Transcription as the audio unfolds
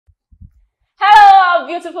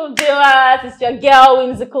Hello, beautiful viewers. It's your girl,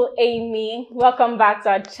 Whimsical Amy. Welcome back to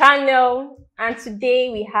our channel. And today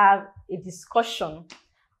we have a discussion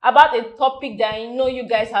about a topic that I know you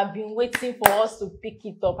guys have been waiting for us to pick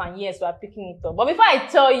it up. And yes, we are picking it up. But before I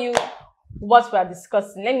tell you what we are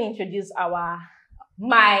discussing, let me introduce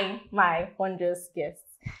my wondrous guest.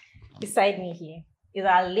 Beside me here is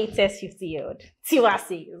our latest 50-year-old, Tiwa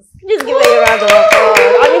Says. Just give her a round of applause.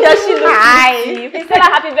 I mean, does she look pretty? Please tell her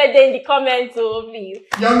happy birthday in the comments, oh, please.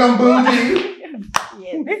 Young and bougie.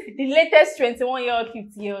 Yes. The latest 21-year-old,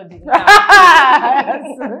 50-year-old.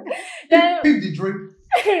 Then, Pick the drink.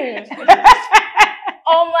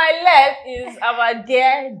 on my left is our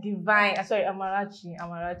dear divine, Amarachi.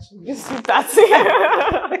 You see that?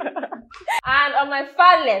 And on my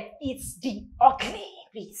far left, it's the ugly.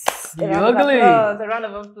 Please. The ugly. A round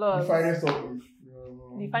of applause. The finest of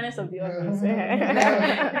The finest of the uglies.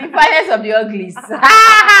 The finest of the uglies.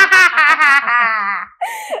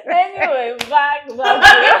 Anyway,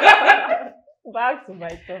 back to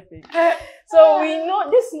my topic. So we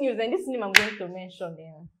know this news, and this name I'm going to mention.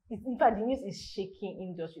 In fact, the news is shaking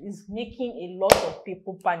industry. It's making a lot of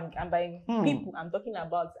people panic, and by people, I'm talking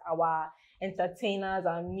about our entertainers,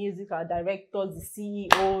 our music, our directors, the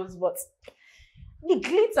CEOs, but the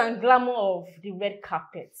glitz and glamour of the red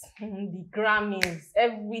carpet, the Grammys,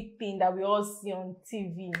 everything that we all see on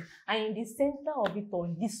TV, and in the center of it all,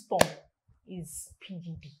 this storm is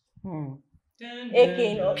PDB.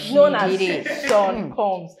 AKA known as Sean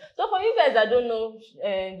Combs. So for you guys that don't know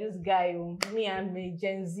this guy, me, I'm a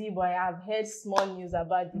Gen Z boy. I've heard small news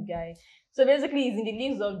about the guy. So basically, he's in the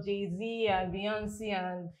leagues of Jay-Z and Beyonce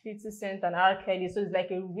and 50 Cent and R. Kelly. So it's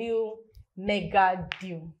like a real mega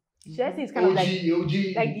deal. Jesse is kind of like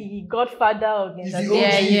the godfather of the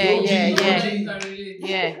entertainment.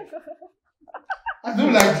 Yeah. I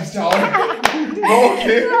don't like this child.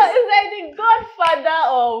 Okay. So it's like the godfather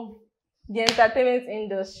of the entertainment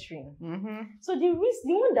industry. So the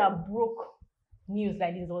one that broke news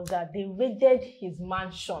like this was that they raided his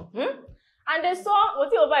mansion. And they saw,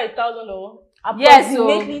 was it over 1,000 or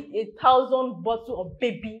approximately 1,000 bottles of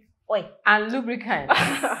baby oil and lubricants.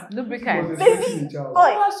 Baby oil.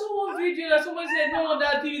 I saw one video that someone said no,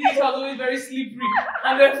 that DVD was always very slippery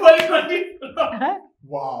and they're falling on the floor.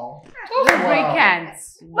 Wow.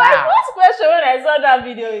 Lubricants. My first question when I saw that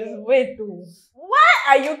video is, wait, why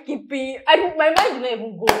are you keeping? My mind did not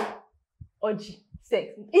even go orgy, sex.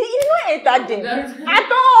 It did not enter there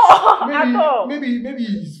at all. Maybe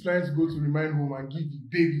he's trying to go to remind home and give the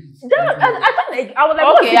babies. I was like,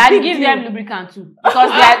 okay, and give them lubricant too.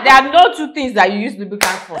 Because there are no two things that you use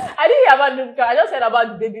lubricant for. I didn't hear about lubricant. I just heard about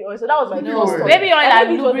the baby oil. So that was my first thought. Baby oil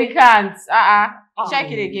and lubricants.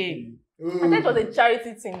 Check it again. I thought it was a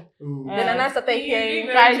charity thing. Then I started hearing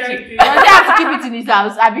charity. Does he have to keep it in his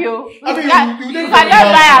house, Abio? You cannot buy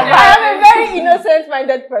I am a very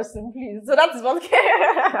innocent-minded person, please. So that is what okay,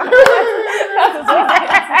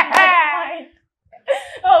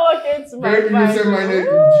 to my very innocent-minded.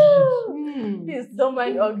 Please don't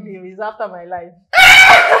mind ugly. It's after my life.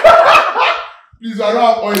 Please, I don't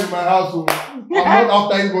have oil in my house, so I'm not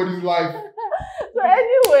after anybody's life. So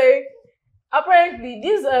anyway, apparently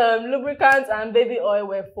these lubricants and baby oil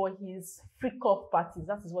were for his freak-off parties.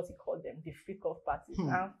 That is what he called them, the freak-off parties.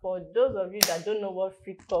 And for those of you that don't know what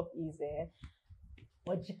freak-off is,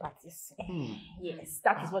 orgy parties. Yes,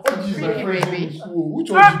 that is what Orgy is my friend from school. Which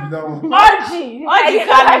orgy be that one? Orgy. I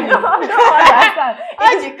don't understand.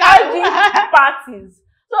 Orgy parties.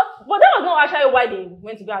 So, but that was not actually why they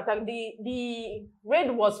went to go attack. The raid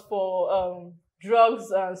was for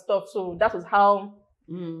drugs and stuff. So that was how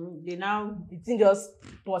the thing just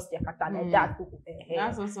bust their kata like that.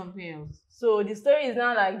 That's not something else. So the story is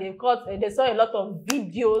now like they saw a lot of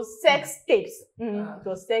videos, sex tapes. It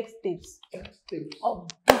was sex tapes of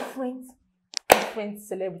different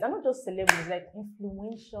celebrities. And not just celebrities, like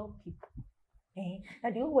influential people.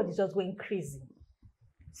 And the whole world is just going crazy.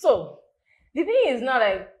 So the thing is now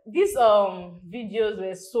like these videos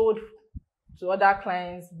were sold to other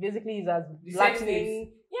clients. Basically, it's as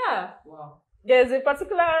blackmailing. Yeah. Wow. There's a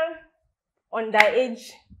particular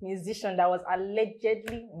underage musician that was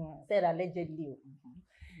allegedly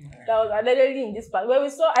in this party. Where I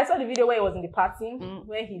saw the video where he was in the party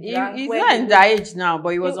where he drank. He's not underage now, but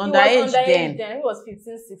he was underage then. He was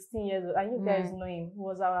 15, 16 years old. And you guys know him. He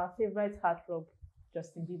was our favorite heartthrob,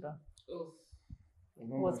 Justin Bieber.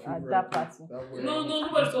 Was at that party. No,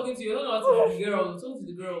 nobody's talking to you. I don't know what to the girls. Talk to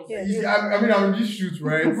the girls. Yeah, I mean, I'm in this shoot,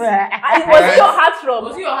 right? Was it your heartthrob?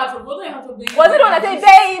 Was it your heartthrob? Wasn't your heartthrob? Was it the one that said,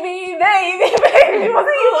 baby? Was it you?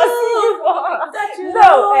 That you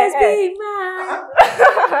always be mine.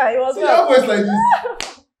 It was See, your voice like this.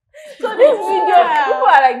 So this video,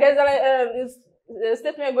 like there's a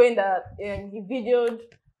statement going that he videoed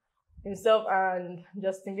himself and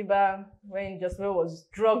Justin Bieber when Justin Bieber was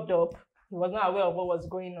drugged up. He was not aware of what was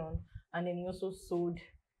going on, and then he also sold.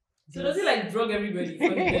 So does he like drug everybody?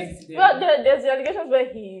 Well, there's the allegations where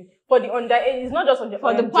he for the underage. It's not just on the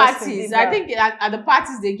for the parties. I think at the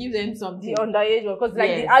parties they give them something. The underage one, because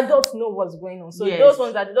like the adults know what's going on. So those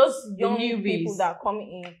ones that those young people that are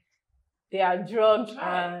coming in, they are drugged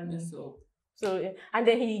and so and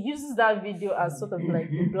then he uses that video as sort of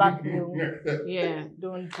like blackmail. Yeah,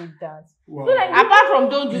 don't do that. Wow. So, like, apart from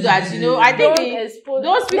don't do that, you know, I think those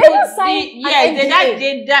people,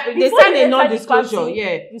 they sign a non-disclosure.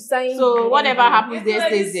 Yeah, so whatever happens there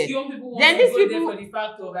stays there. Then these people, for the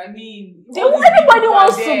fact of, I mean, everybody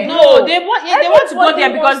wants to know. They want to go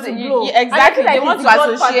there because exactly they want to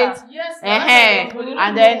associate.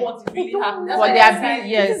 And then for their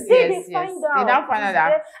yes, they don't find out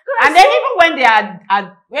that. And then even when they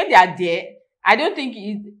are there, I don't think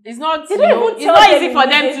it's not it's not easy for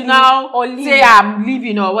them to now say I'm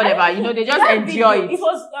leaving or whatever. You know, they just enjoy it. It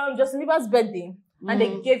was Justin Bieber's birthday, and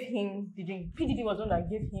they gave him the drink. Diddy was the one that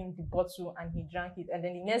gave him the bottle, and he drank it. And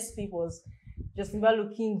then the next clip was Justin Bieber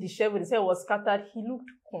looking disheveled. His hair was scattered. He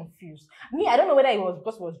looked confused. Me, I don't know whether it was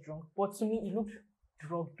because he was drunk, but to me, he looked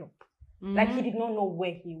drugged up. Like he did not know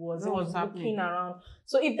where he was. He was looking around.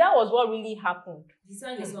 So if that was what really happened, he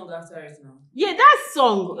sang a song after it now. Yeah, that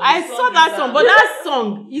song. I saw that song, but that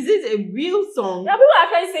song, is it a real song? Now people are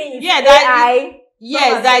actually saying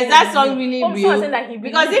that song really real?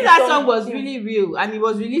 Because if that song was really real and it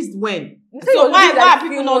was released when? So why are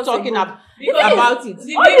people not talking about it? All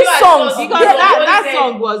these songs, because that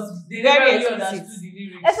song was very explicit.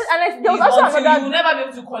 And there was also another. You will never be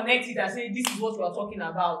able to connect it and say this is what we are talking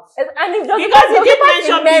about. And it because he did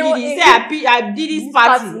mention Diddy, he said I did this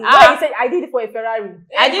party. He said I did it for a Ferrari.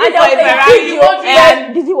 I did it for a Ferrari.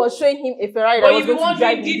 And Diddy was showing him a Ferrari. But if you want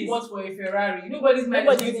to did what for a Ferrari, nobody's mind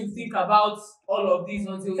is going to think about all of this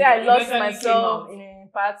until say I lost myself in a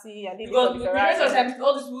party. I did it for a Ferrari. Because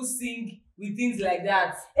all these people sing with things like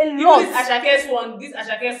that. A lot. This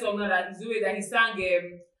Ashake song now that is the way that he sang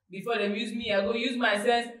before them use me, I go use my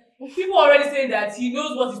sense. People already saying that he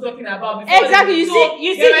knows what he's talking about. Exactly, you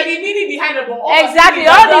see, there might be meaning behind it, but exactly,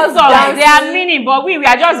 all these songs they are meaning, but we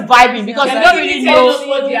are just vibing because we don't really know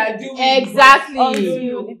what they are doing. Exactly,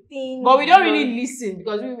 but we don't really listen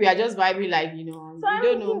because we are just vibing, like you know. So we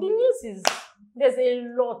don't know. The news is there's a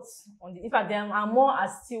lot on the. In fact, there are more are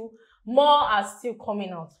still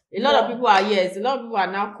coming out. A lot of people are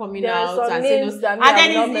now coming out and saying those, and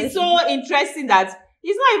then it's so interesting that.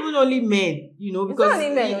 It's not even only men, you know, because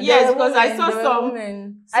because I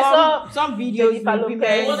saw some videos with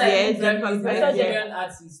women,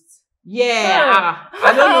 artists.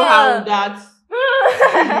 I don't know how that.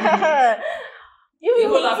 You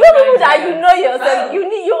people that you know yourself,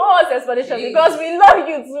 you owe us explanation because we love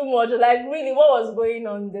you too much. Like really, what was going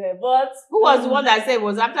on there? But who was the one that said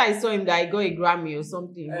was after I saw him that I got a Grammy or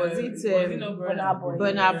something? Was it Burna Boy?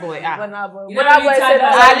 Burna Boy. Burna Boy said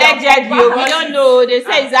allegedly. We don't know. They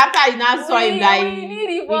say it's after I now saw him that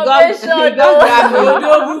he got Grammy.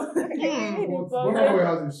 Burna Boy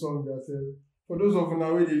has a song that says, "For those of you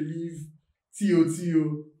now where they leave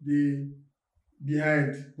TOTO, they."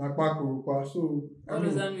 Behind Nakpakurupa. So what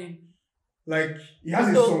does that mean? Like he has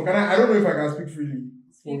a song. I don't know if I can speak freely.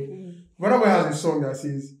 Whenever he has a song that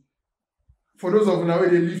says, "For those of you now where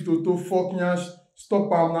they leave Toto fuck nyash, stop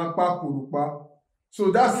Nakpakurupa."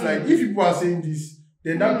 So that's like if people are saying this,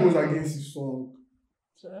 then that goes against his song.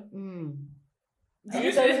 Sure. No, I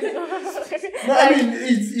mean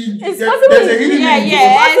it's there's possible. A hidden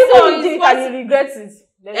Can you regret it?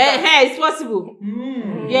 It's possible.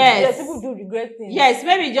 Yes, people do regret things. Yes,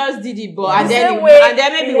 maybe just did it, but and then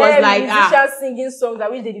maybe it was like musicians singing songs that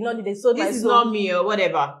which they did not do. They sold my soul. This is not me or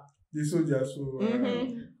whatever. They sold their soul. Well,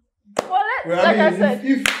 I mean,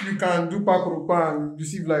 if you can do Pakurupa and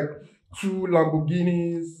receive like 2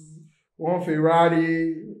 Lamborghinis, 1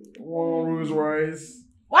 Ferrari, 1 Rolls Royce.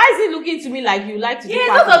 Why is he looking to me like you like to do Pakurupa?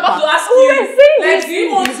 Yeah, that's about to ask you. Like, do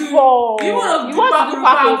you want to do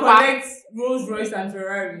Pakurupa and collect Rolls Royce and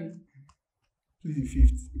Ferrari? Please the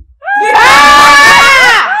 5th.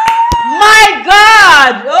 My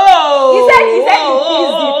God! He said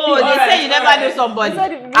they say you never know somebody.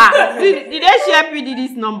 Did they share PD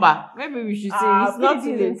this number? Maybe we should say it's not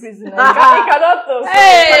too late. He cannot talk.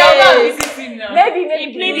 Maybe he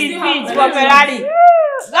plead his feet for Ferrari.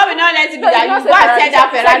 God will not let it be that you go and sell that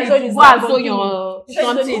Ferrari to go and show your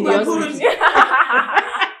something in your street.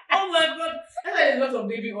 Oh my God! That's like a lot of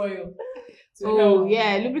baby oil. Oh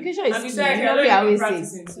yeah, lubrication is key. You know, we always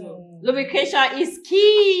say lubrication is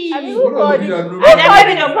key. I mean, who called it? And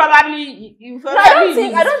then you probably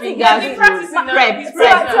I don't think he's practicing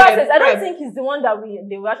I don't think he's the one that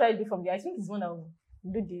they will actually do from there. I think he's the one that will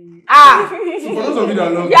do the So for those of you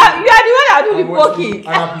that love you are the one that do the poking. I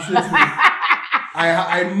appreciate it.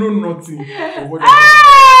 I know nothing of what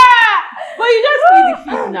but you just feel the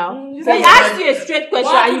feet now. So he asked you a straight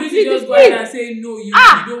question and you just go ahead and say no, you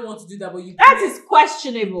don't want to do that, but you that is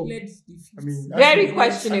questionable. I mean, very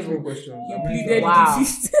questionable. You pleaded wow. the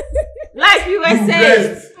fifth. Like you were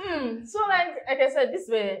saying. So like I said,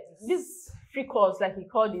 this free calls, like he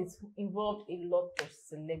called it, involved a lot of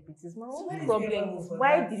celebrities. My only problem is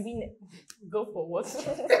why did we go for what?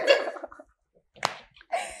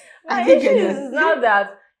 My issue is now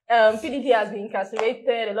that PDD has been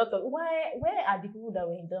incarcerated. A lot of where are the people that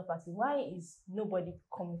were in the party? Why is nobody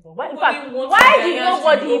coming for? Why, in fact, why did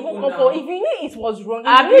nobody even come for? If you knew it was wrong,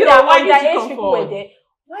 if you knew that underage people were there,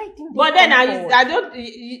 why didn't they but then I don't.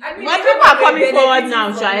 When people are coming forward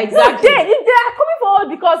now, Sha, exactly. They are coming forward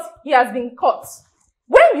because he has been caught.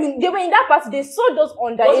 When they were in that party, they saw those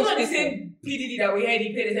underage people. Also the same PDD that we heard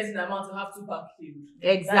he paid a certain amount to have Tupac killed.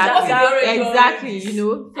 Exactly. You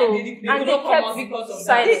know. So and they kept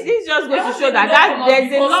silent. This just goes to show that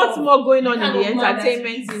there's a lot more going on in the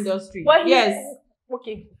entertainment industry. But yes.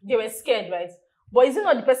 Okay, they were scared, right? But is it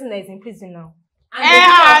not the person that is in prison now?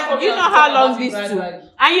 And you know how long this took.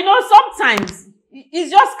 And you know, sometimes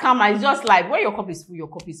it's just karma. It's just like when your cup is full, your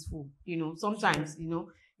cup is full. You know, sometimes, you know,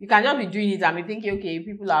 you can just be doing it and be thinking, okay,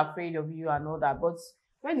 people are afraid of you and all that. But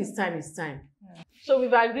when it's time, it's time. Yeah. So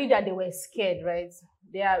we've agreed that they were scared, right?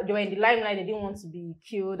 They were in the limelight. They didn't want to be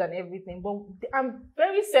killed and everything. But I'm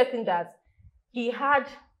very certain that he had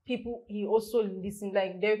people he also listened.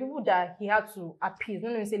 Like there were people that he had to appease.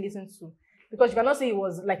 Not even say listen to, because you cannot say he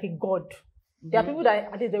was like a god. There are people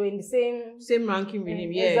that they were in the same ranking with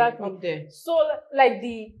him, yeah, exactly. up there. So like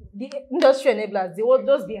the industry enablers, they were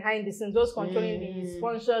those behind the scenes, those controlling the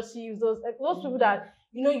sponsorships, those people that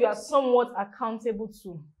you know you are somewhat accountable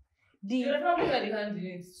to. But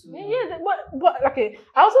okay.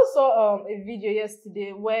 I also saw a video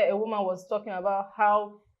yesterday where a woman was talking about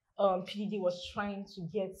how PDD was trying to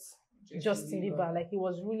get Justin Bieber. Like it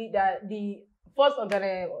was really that the first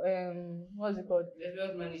what's it called?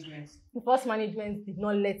 The first management did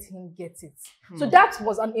not let him get it. So that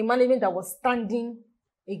was a management that was standing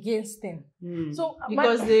against him. So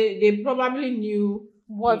because they probably knew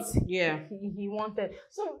what he wanted.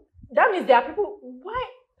 So that means there are people. Why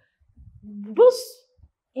those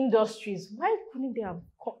industries? Why couldn't they have?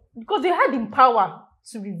 Because they had the power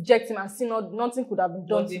to reject him and see nothing could have been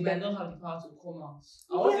done. But they might not have the power to come out.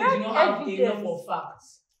 And what if you don't have enough of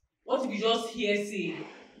facts? What if you just hearsay?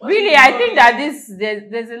 Really, I think that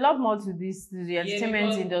there's a lot more to this the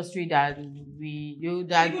entertainment industry that we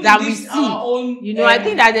see. Own, you know, I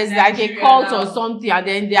think that there's like a cult or something, and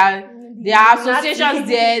then there are associations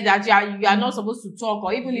there that you are not supposed to talk,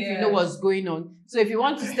 or even if you know what's going on. So if you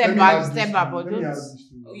want to step back, but don't.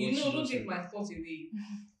 Don't take my thought away.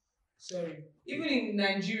 Sorry. Even in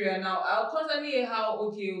Nigeria now, I'll constantly hear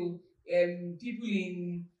how people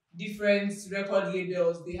in different record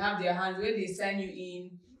labels, they have their hands where they sign you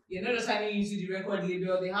in. They're not just signing you into the record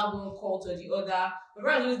label, they have one cult or the other. But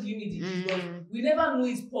rather always give me the because we never know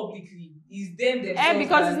it publicly. It's them themselves.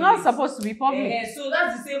 Because it's not supposed to be public. So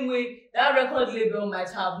that's the same way that record label might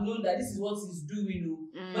have known that this is what it's doing.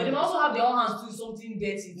 But they also have their own hands to do something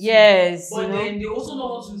dirty too. Yes. But then they also don't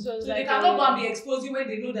want to. So they cannot go and be exposing when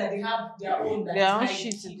they know that they have their own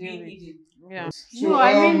shit to deal with. Yeah. So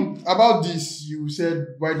I mean, about this, you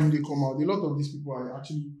said why didn't they come out? A lot of these people are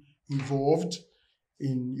actually involved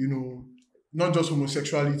in, you know, not just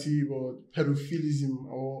homosexuality but pedophilism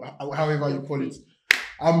or however you call it.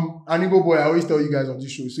 I'm an Igbo boy. I always tell you guys on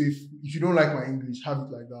this show. So if you don't like my English, have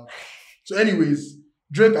it like that. So, anyways,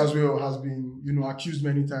 Drake as well has been, you know, accused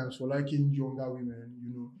many times for liking younger women.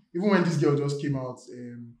 You know, even when this girl just came out,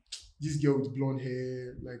 this girl with blonde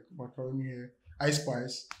hair, like macaroni hair, Ice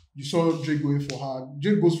Spice. You saw Drake going for her.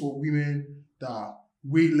 Drake goes for women that are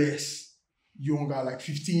way less younger, like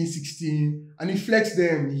 15, 16, and he flexes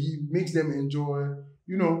them. He makes them enjoy,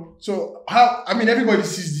 you know. So, everybody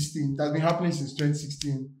sees this thing that's been happening since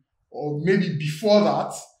 2016, or maybe before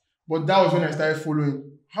that, but that was when I started following.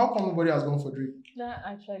 How come nobody has gone for Drake? That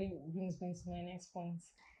actually brings me to my next point.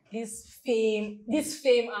 This fame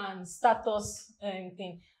and status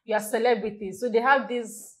thing. You are celebrities, so they have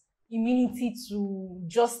this immunity to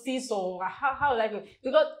justice or how like it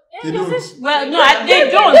because they don't. They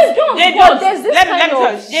don't.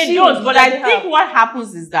 They don't. But I think what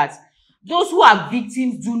happens is that those who are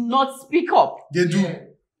victims do not speak up. They do.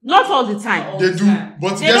 Not all the time. They do.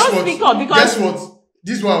 But they guess don't what? Speak up because guess what?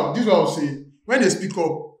 This is what I'll say. When they speak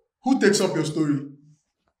up, who takes up your story?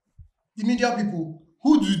 The media people.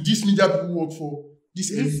 Who do these media people work for?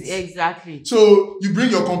 This exactly. So you bring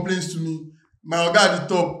your complaints to me. My guy at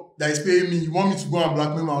the top that is paying me, you want me to go and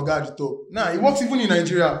blackmail my guy at the top. Nah, it works even in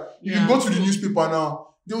Nigeria. You can go to the newspaper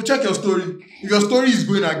now. They will check your story. If your story is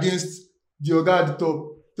going against the guy at the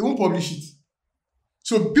top, they won't publish it.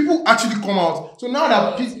 So people actually come out. So now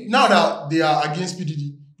that they are against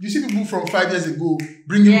PDD, you see people from 5 years ago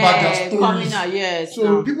bringing back their stories. Coming out, yes.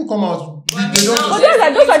 So people come out. They don't. But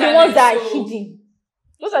those are the ones that are hidden.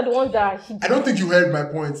 Those are the ones that are hidden. I don't think you heard my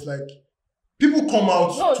point. Like, people come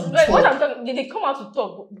out to talk. What I'm talking, they come out to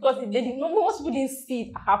talk because most people didn't see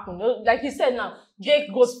it happen. Like you said now,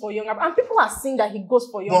 Drake goes for younger, and people are seeing that he goes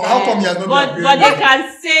for younger. But how come he has not been But they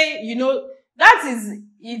can say,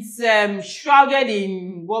 it's shrouded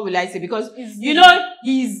in, what will I say? Because,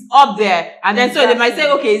 he's up there. And then so they might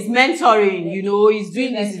say, okay, he's mentoring, he's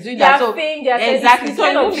doing this, he's doing that. So, exactly. So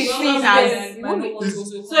it won't be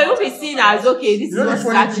seen as, okay, this is what he's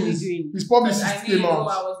actually doing. His publicist came out.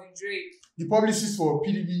 The publicist for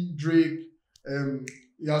PDD, Drake,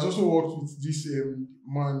 he has also worked with this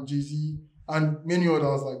man, Jay-Z, and many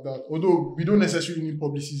others like that. Although we don't necessarily need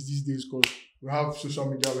publicists these days because we have social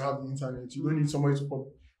media, we have the internet. You don't need somebody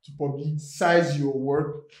to publicize your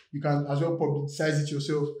work. You can as well publicize it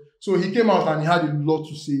yourself. So he came out and he had a lot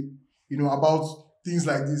to say, about things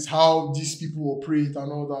like this, how these people operate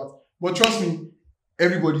and all that. But trust me,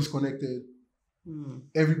 everybody's connected.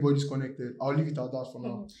 Everybody's connected. I'll leave it at that for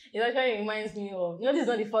now. It actually reminds me of, this is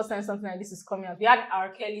not the first time something like this is coming up. We had R.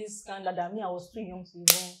 Kelly's scandal that I was too young to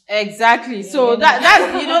know. Exactly. So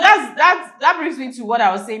that brings me to what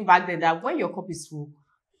I was saying back then, that when your cup is full,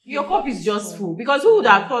 your cup is just full. Because who would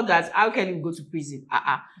have thought that R. Kelly would go to prison?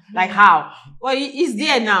 Like how? Well, he's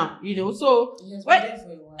there now, So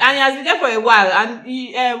and he has been there for a while.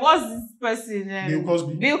 And what's this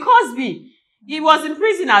person? Bill Cosby. He was in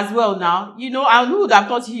prison as well now, and who would have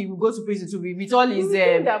thought he would go to prison to be with all his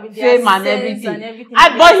fame and everything.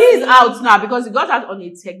 But he's out now because he got out on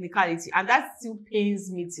a technicality, and that still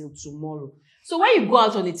pains me till tomorrow. So when you go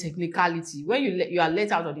out on a technicality, when you are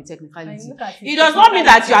let out on a technicality, it does not mean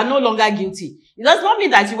that you are no longer guilty. It does not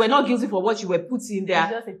mean that you were not guilty for what you were put in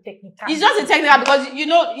there. It's just a technical because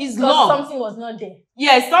it's law. Something was not there.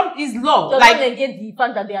 Yes, it's law. It does not negate the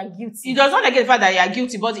fact that they are guilty. It does not negate the fact that you are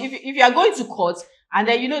guilty. But if you are going to court and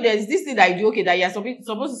then there's this thing that you do, okay, that you are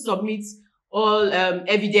supposed to submit all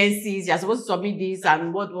evidences, you are supposed to submit this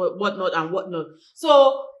and what not and what not.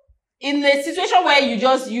 So in a situation where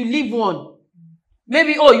you leave one.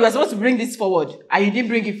 Maybe, you were supposed to bring this forward and you didn't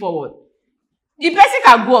bring it forward. The person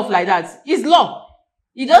can go off like that. It's law.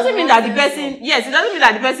 It doesn't mean that the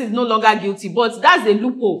person is no longer guilty, but that's the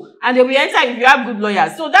loophole. And they will enter if you have good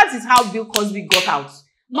lawyers. So that is how Bill Cosby got out.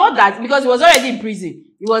 Not that, because he was already in prison.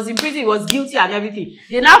 He was in prison, he was guilty and everything.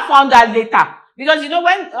 They now found that later. Because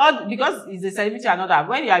because he's a celebrity and all that,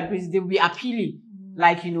 when you are in prison, they will be appealing.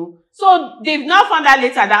 So they've now found out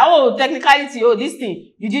later that, technicality, this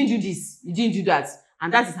thing, you didn't do this, you didn't do that.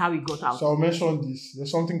 And that is how he got out. So I'll mention this. There's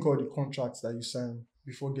something called the contract that you sign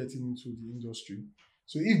before getting into the industry.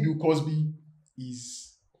 So if Bill Cosby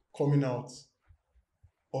is coming out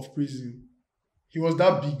of prison, he was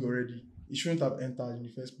that big already. He shouldn't have entered in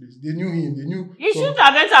the first place. They knew him. He shouldn't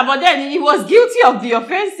have entered, but then he was guilty of the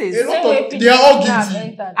offenses. They are all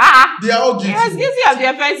guilty. They are all guilty. He was guilty of the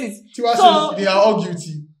offenses. Tiwa says they are all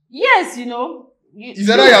guilty. Yes, Is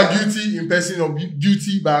either you are guilty in person or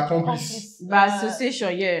guilty by accomplice. By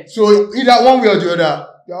association, yeah. So either one way or the other,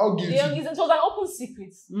 they are all guilty. It was an open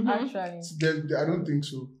secret, actually. I don't think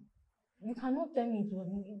so. You cannot tell me it was.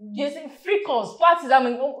 Just free calls, parties.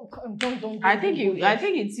 Don't. I think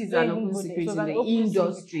it is an open secret in the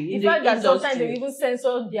industry. In fact, that sometimes they even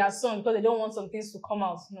censor their song because they don't want some things to come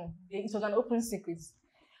out. No, it was an open secret.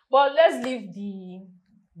 But let's leave the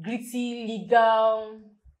gritty legal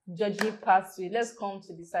judging pathway. Let's come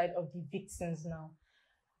to the side of the victims now.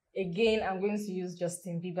 Again, I'm going to use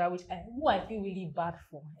Justin Bieber, who I feel really bad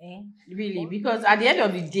for. Really, because at the end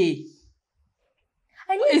of the day,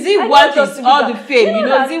 is it worth it? All the fame,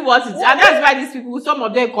 is it worth it? And that's why these people, some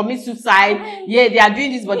of them commit suicide. Yeah, they are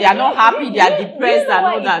doing this, but they are not happy. They are depressed and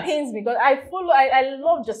all that. It pains me because I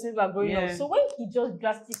love Justin Bieber growing up. So when he just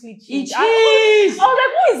drastically changed, I was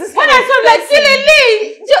like, who is this? When I saw like,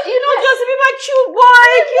 silly, Justin Bieber, cute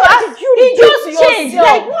boy, he just changed.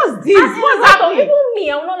 Like, what's this? What's happening? Even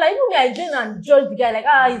me, I'm not like, I join and judge the guy like,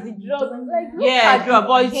 he's the drug. I'm like, drug.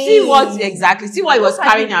 But see what he was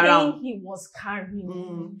carrying around. He was carrying.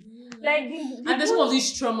 Like, and some of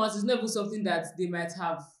these traumas is not even something that they might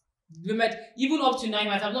have. They might, even up to now, you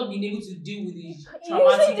might have not been able to deal with the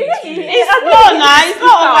traumatic experience. It's not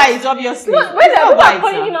over it, obviously. When people are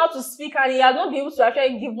calling him out to speak and he has not been able to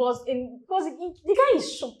actually give us because the guy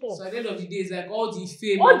is shut up. So at the end of the day, it's like all the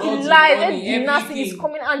fame, all the lies, money, the nasty is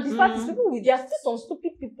coming, and the fact is, there are still some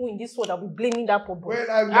stupid people in this world that will blaming that poor boy. Well,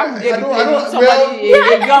 I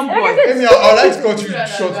young boy. Amy, I'd like to cut you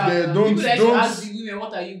short there. Don't. Ask the women,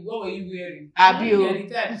 what were you wearing?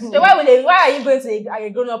 So why are you going to a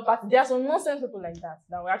grown-up party? There are some nonsense people like that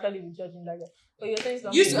will actually be judging that guy. But you're saying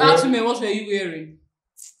something. You used to ask women, what were you wearing?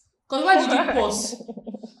 Because why did you pause?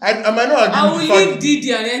 I might not agree. I will leave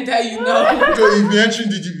Diddy and enter you now. So you've been entering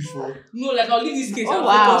Diddy before? No, like I'll leave this case and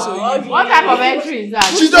focus on you. What type of entry is that?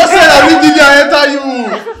 She just said I'll leave Diddy and enter you.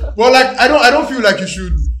 But like I don't feel like you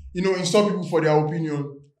should, insult people for their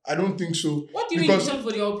opinion. I don't think so. What do you mean insult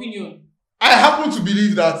for their opinion? I happen to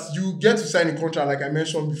believe that you get to sign a contract, like I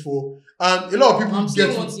mentioned before, and a lot of people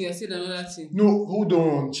get one thing, I said another thing. No, hold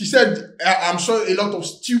on. She said, I'm sure a lot of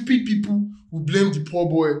stupid people will blame the poor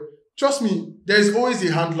boy. Trust me, there is always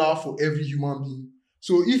a handler for every human being.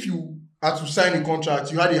 So if you are to sign a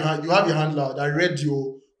contract, you have a handler that read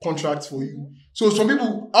your contract for you. So some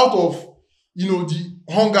people, out of the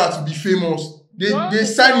hunger to be famous, they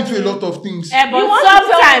sign into a lot of things. But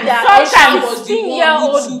sometimes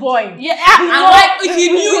 16-year-old boy. Yeah, and like if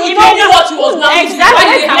you knew what he was not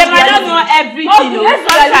exactly, they might not know everything.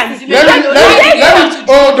 Sometimes let me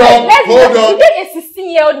hold on. You take a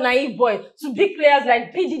 16-year-old naive boy to big players like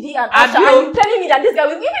Diddy and Usher, and you're telling me that this guy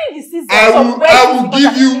will even in the season. I will give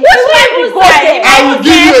you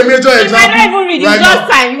a major example. You might not even read it. Just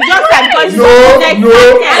time because no.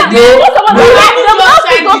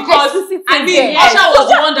 Usher was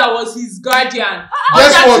the one that was his guardian.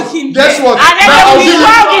 Guess what? And then they will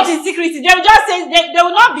not get in secrecy. They will just say they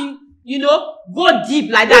will not be, go deep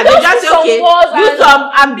like that. They just say, okay, use some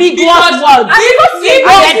ambiguous words. If they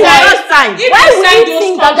sign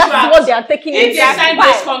those contracts, what they are taking if they sign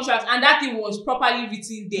those contracts and that thing was properly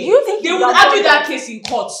written there, they would argue that case in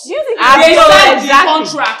court. They signed the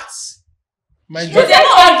contracts. But they're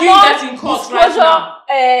not arguing that in court right now.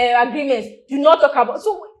 Agreements do not talk about.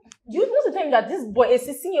 So you want to tell me that this boy, a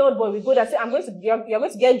 16-year-old boy, will go there and say, you're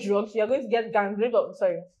going to get drugs, you're going to get gang rape.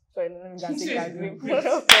 Sorry, let me just say gang rape.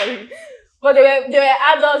 Sorry. But there were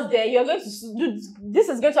adults there. You're going to do this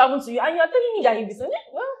is going to happen to you, and you're telling me that you'll be saying,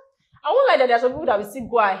 well, I won't lie that there are some people that will still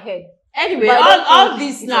go ahead. Anyway, all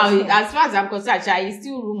this now, as far as I'm concerned, is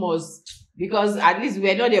still rumors because at least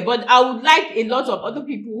we're not there. But I would like a lot of other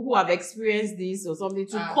people who have experienced this or something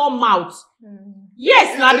to come out.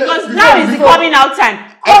 Yes, now because now is the coming out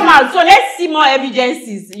time. Come out, so let's see more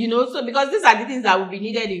evidences. So because these are the things that will be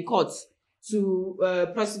needed in court to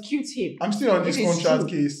prosecute him. I'm still on this contract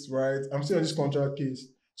case, right?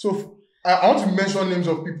 So I want to mention names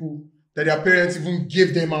of people that their parents even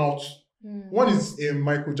gave them out. One is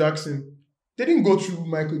Michael Jackson. They didn't go through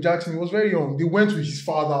Michael Jackson. He was very young. They went to his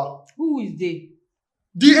father. Who is they?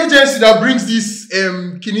 The agency that brings this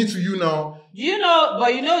kidney to you now.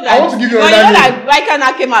 But you know that. I want to give you that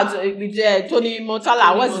Waikana came out with Tony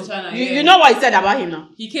Montana. You know what he said about him now?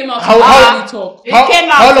 He came out to talk.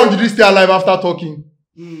 How long did he stay alive after talking?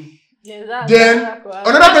 Then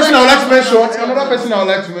another person I would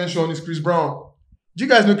like to mention is Chris Brown. Do you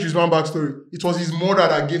guys know Chris Brown's backstory? It was his mother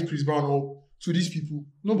that gave Chris Brown up to these people.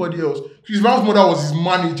 Nobody else. Chris Brown's mother was his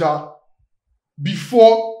manager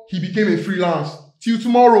before he became a freelance. Till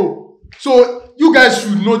tomorrow. So you guys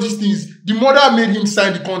should know these things. The mother made him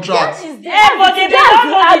sign the contract. But they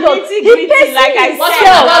don't know the nitty-gritty, like I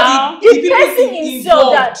said. The person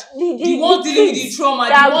himself the ones dealing with the trauma,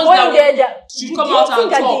 the ones that should come out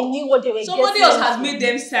and talk. Somebody else has made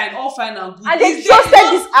them sign, all fine and good. And they trusted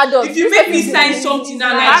this adult. If you make me sign something and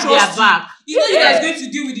I trust you, you guys going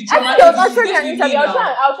to deal with the trauma.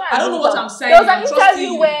 I don't know what I'm saying. There was an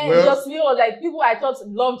interview where Justin Bieber was like, people I thought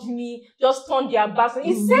loved me just turned their backs.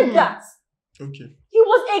 He said that. Okay. He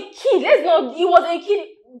was a kid. He was a kid.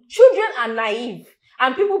 Children are naive.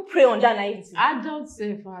 And people prey on that naivety. Adults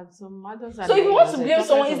say some adults are. So if you want to blame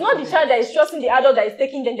someone, it's not the child that is trusting the adult that is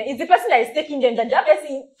taking them. It's the person that is taking them. That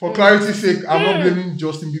person. For clarity's sake, I'm not blaming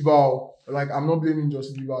Justin Bieber. I'm not blaming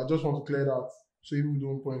Justin Bieber. I just want to clear that so people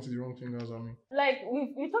don't point to the wrong fingers at me. Like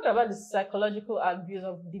we talked about the psychological abuse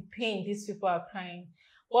of the pain these people are crying.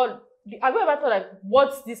 But have you ever thought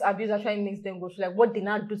what this abuse actually makes them go through? Like what they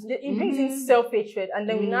now do? It brings in self-hatred, and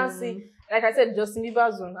then we now see. Like I said, Justin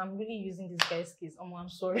Bieber's zone. I'm really using this guy's case. I'm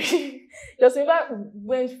sorry. Justin Bieber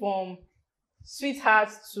went from sweetheart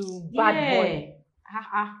to bad boy.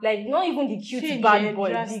 Like not even the cute bad boy.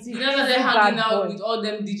 He never started hanging out with all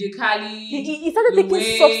them DJ Khaled. He started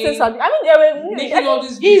taking substance abuse. I mean, there were making all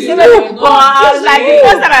these he's videos. like the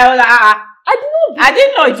first time I was like, I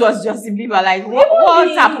didn't know it was Justin Bieber. Like what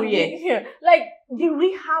happened here? Like the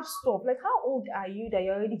rehab stuff. Like how old are you that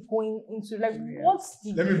you're already going into like what's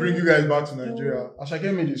the? Let me bring you guys back to Nigeria.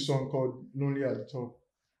 Ashake made a song called "Lonely at the Top."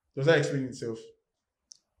 Does that explain itself?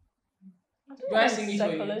 Do I sing it for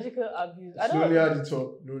you? Psychological abuse. Lonely at the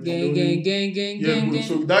top. Gang. Yeah, bro.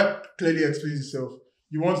 So that clearly explains itself.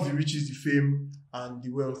 You want the riches, the fame, and the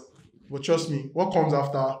wealth. But trust me, what comes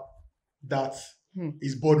after that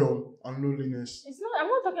is boredom and loneliness. It's not. I'm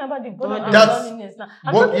not talking about the boredom and That's- loneliness now.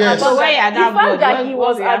 I'm but talking yes. about So where like, you the are fact now, that he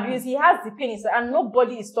was what abused. He has the pain inside, and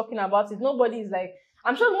nobody is talking about it. Nobody is like.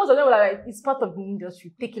 I'm sure most of them were like, it's part of the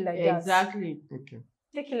industry. Take it like that. Exactly. Okay.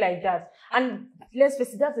 Take it like that. And let's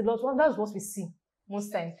face it, that's a lot. Well, that's what we see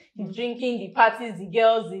most times. The drinking, the parties, the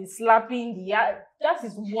girls, the slapping, that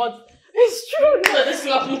is what is true. Just Just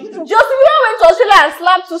we went to Australia and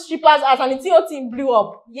slapped 2 strippers as and the TO team blew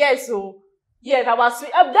up. Yes, so yes, I was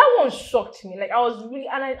that one shocked me. Like I was really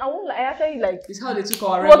and I won't like I actually like it's how they took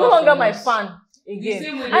our he was no Rema longer from my us. fan The again.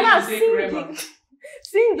 same way And they I've used to take seen Rema.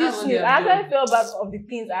 seeing That's this what news, they I have actually done. felt bad of the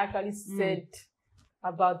things I actually said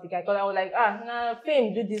about the guy because I was like,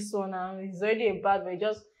 Fame do this one now. He's already a bad boy.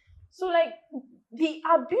 Just so like the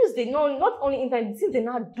abuse they know not only in the things they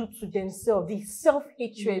now do to themselves, the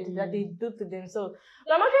self-hatred that they do to themselves.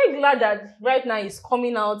 So I'm actually glad that right now he's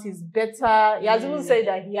coming out, he's better. He has even said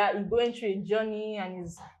that he's going through a journey and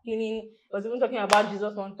he's healing. He was even talking about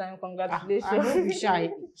Jesus one time. Congratulations. I hope he shall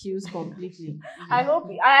heals completely. I hope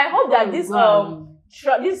that this I'm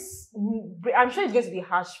sure it's going to be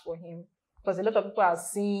harsh for him because a lot of people are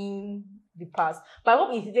seeing the past, but I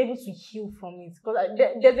hope he's able to heal from it because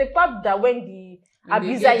there's a part that when the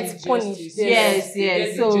abuser is punished, Yes.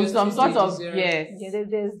 So some sort of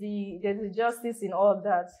there's the justice in all of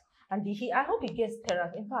that, and I hope he gets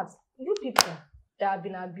therapy. In fact, you people that have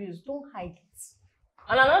been abused, don't hide it.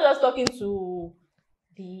 And I'm not just talking to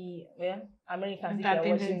the Americans if you're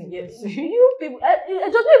watching. Yes. You people,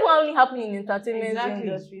 it doesn't even only happen in entertainment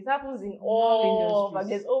industry. It happens in all. But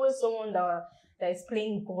there's always someone that is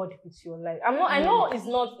playing God with your life. I know it's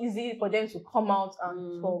not easy for them to come out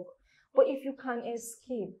and talk, but if you can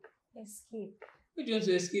escape. Who do you want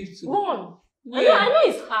to escape to? Go on. I know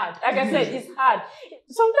it's hard. Like I said, it's hard.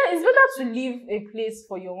 Sometimes it's better to leave a place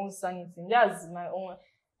for your own sanity. That's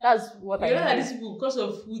what I know that these people, because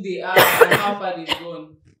of who they are and how far they've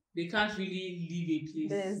gone, they can't really leave a place.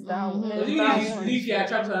 There's that. But even if you leave, you are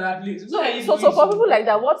trapped to another place. So for people like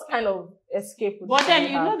that, what kind of escape would But then you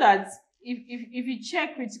you have? know that if you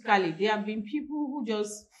check critically, there have been people who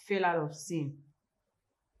just fell out of sin.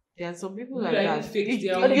 There are some people like that. They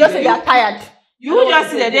just say they are tired. You will just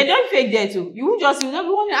see that they don't fake that too. You will just see that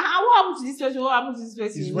what happened to this person? What happened to this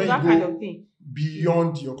person? It's when that you kind go of thing.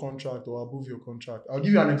 beyond your contract or above your contract. I'll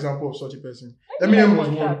give you an example of such a person. Eminem was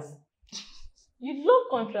one. You love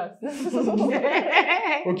contracts.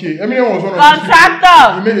 Okay, Eminem was one of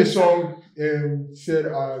Contractor. He made a song, said,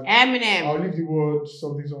 Eminem. I'll leave the world,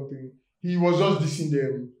 something. He was just dissing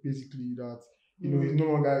them, basically, that, he's no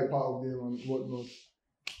longer a part of them and whatnot.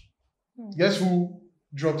 Guess who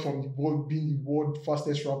dropped from the world, being the world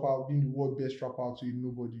fastest rapper, being the world best rapper to a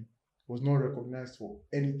nobody? Was not recognized for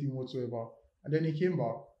anything whatsoever. And then he came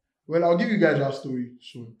back. Well, I'll give you guys that story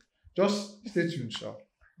soon. Just stay tuned, sir.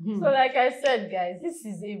 So like I said, guys, this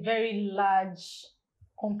is a very large,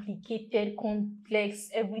 complicated, complex,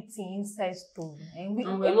 everything inside story. And we've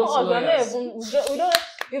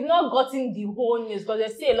not gotten the whole news because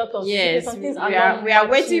there's still a lot of secrets. Some things we are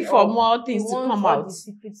waiting for more things to come out. The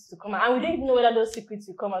secrets to come out. And we don't even know whether those secrets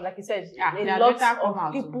will come out. Like you said, a lot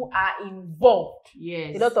of people are involved.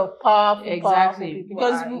 Yes. A lot of powerful exactly. people.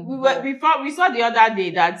 Because we saw the other day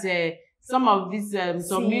that some of these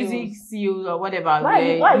some music CEOs or whatever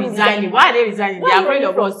were resigning. Why are they resigning? They are afraid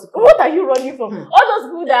of us. What are you running from? All those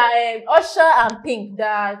people that Usher and Pink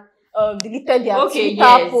that deleted their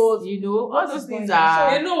Twitter posts. All those things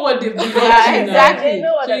are. They know what they've done. Exactly.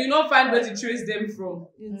 So you don't find where to trace them from.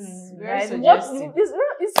 It's very suggestive.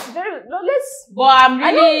 It's very. But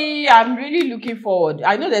I'm really looking forward.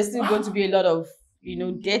 I know there's still going to be a lot of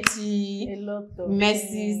dirty,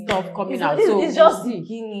 messy stuff coming out. So it's just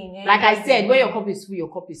beginning. Like I said, when your cup is full,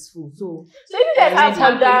 your cup is full. So you guys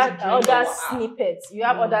have other snippets. You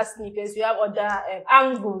have other snippets. You have other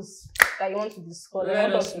angles that you want to discuss.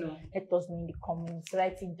 Let us know in the comments.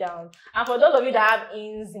 Write it down. And for those of you that have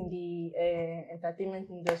ins in the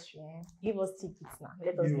entertainment industry, give us tickets now.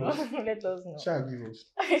 Let us know. Let us know. Shall give us.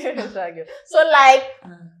 So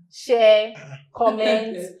share,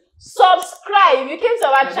 comment, subscribe. If you came to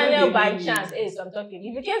our channel by chance, if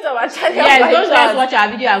you came to our channel by chance, don't just watch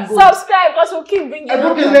our video and go. Subscribe because we'll keep bringing. I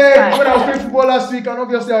broke a leg when I was playing football last week, and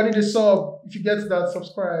obviously I need a sub. If you get that,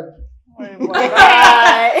 subscribe. Bye.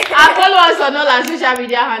 And follow us on all our social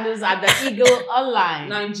media handles at the Eagle Online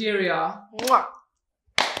Nigeria. Mwah.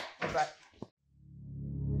 Bye.